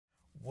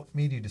What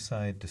made you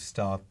decide to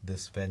start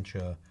this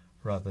venture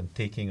rather than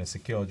taking a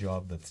secure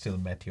job that still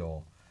met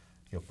your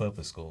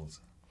purpose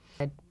goals?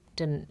 I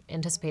didn't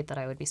anticipate that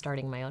I would be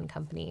starting my own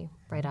company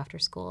right after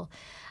school.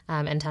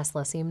 And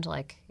Tesla seemed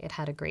like it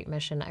had a great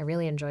mission. I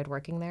really enjoyed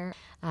working there.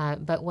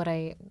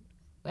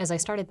 As I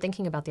started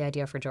thinking about the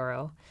idea for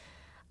Joro,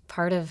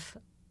 part of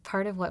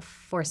what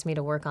forced me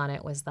to work on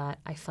it was that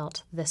I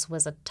felt this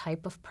was a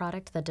type of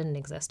product that didn't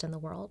exist in the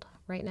world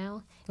right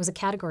now. It was a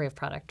category of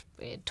product,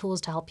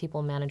 tools to help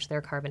people manage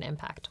their carbon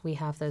impact. We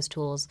have those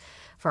tools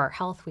for our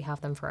health, we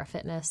have them for our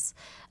fitness,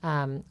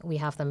 we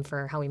have them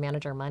for how we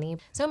manage our money.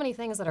 So many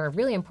things that are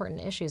really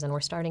important issues, and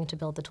we're starting to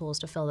build the tools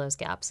to fill those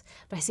gaps.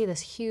 But I see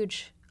this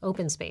huge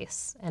open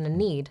space and a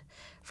need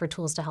for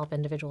tools to help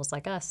individuals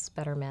like us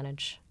better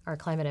manage our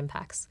climate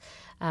impacts.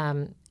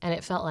 And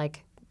it felt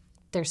like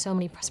there's so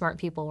many smart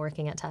people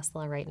working at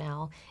Tesla right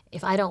now.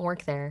 If I don't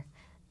work there,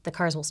 the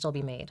cars will still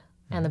be made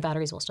and the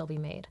batteries will still be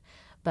made.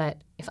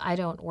 But if I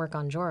don't work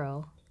on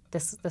Joro,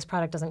 this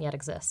product doesn't yet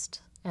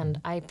exist.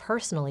 And I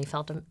personally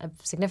felt a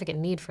significant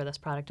need for this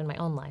product in my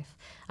own life.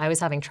 I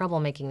was having trouble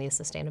making these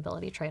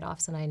sustainability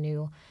trade-offs, and I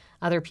knew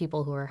other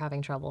people who were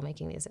having trouble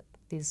making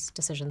these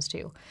decisions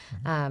too.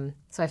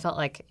 So I felt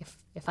like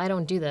if I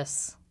don't do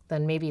this,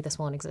 then maybe this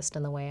won't exist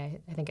in the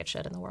way I think it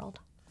should in the world.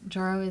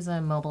 Joro is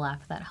a mobile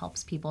app that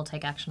helps people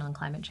take action on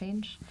climate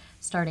change,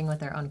 starting with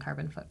their own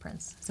carbon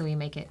footprints. So we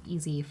make it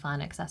easy,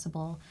 fun,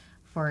 accessible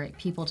for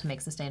people to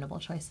make sustainable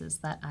choices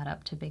that add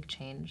up to big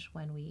change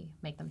when we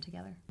make them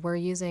together. We're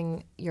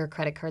using your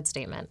credit card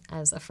statement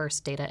as a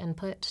first data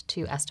input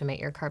to estimate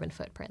your carbon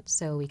footprint.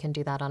 So we can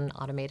do that on an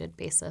automated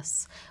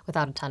basis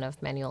without a ton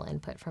of manual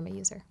input from a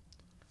user.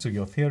 So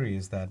your theory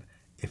is that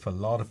if a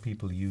lot of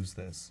people use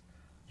this,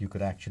 you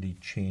could actually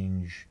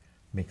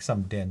make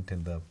some dent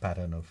in the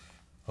pattern of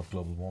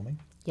global warming?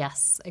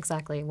 Yes,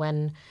 exactly.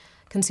 When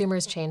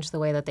consumers change the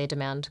way that they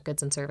demand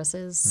goods and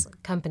services,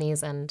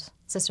 companies and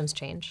systems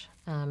change.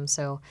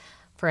 So,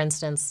 for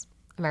instance,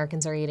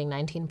 Americans are eating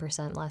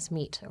 19% less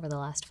meat over the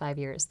last 5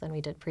 years than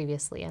we did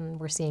previously, and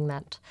we're seeing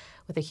that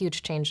with a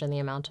huge change in the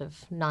amount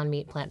of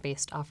non-meat,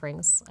 plant-based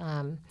offerings.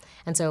 And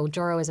so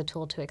Joro is a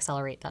tool to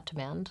accelerate that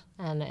demand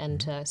and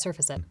to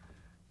surface it.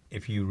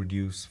 If you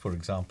reduce, for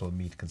example,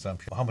 meat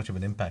consumption, how much of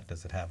an impact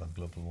does it have on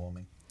global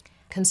warming?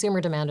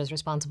 Consumer demand is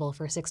responsible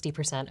for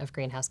 60% of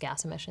greenhouse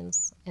gas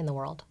emissions in the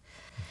world.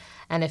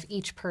 And if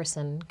each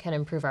person can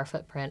improve our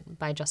footprint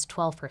by just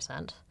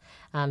 12%,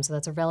 so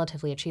that's a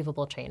relatively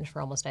achievable change for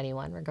almost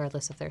anyone,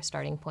 regardless of their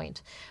starting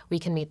point, we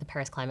can meet the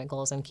Paris climate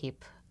goals and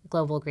keep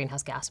global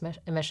greenhouse gas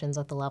emissions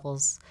at the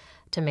levels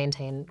to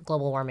maintain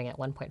global warming at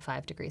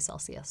 1.5 degrees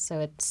Celsius. So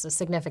it's a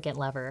significant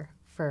lever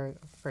for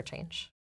change.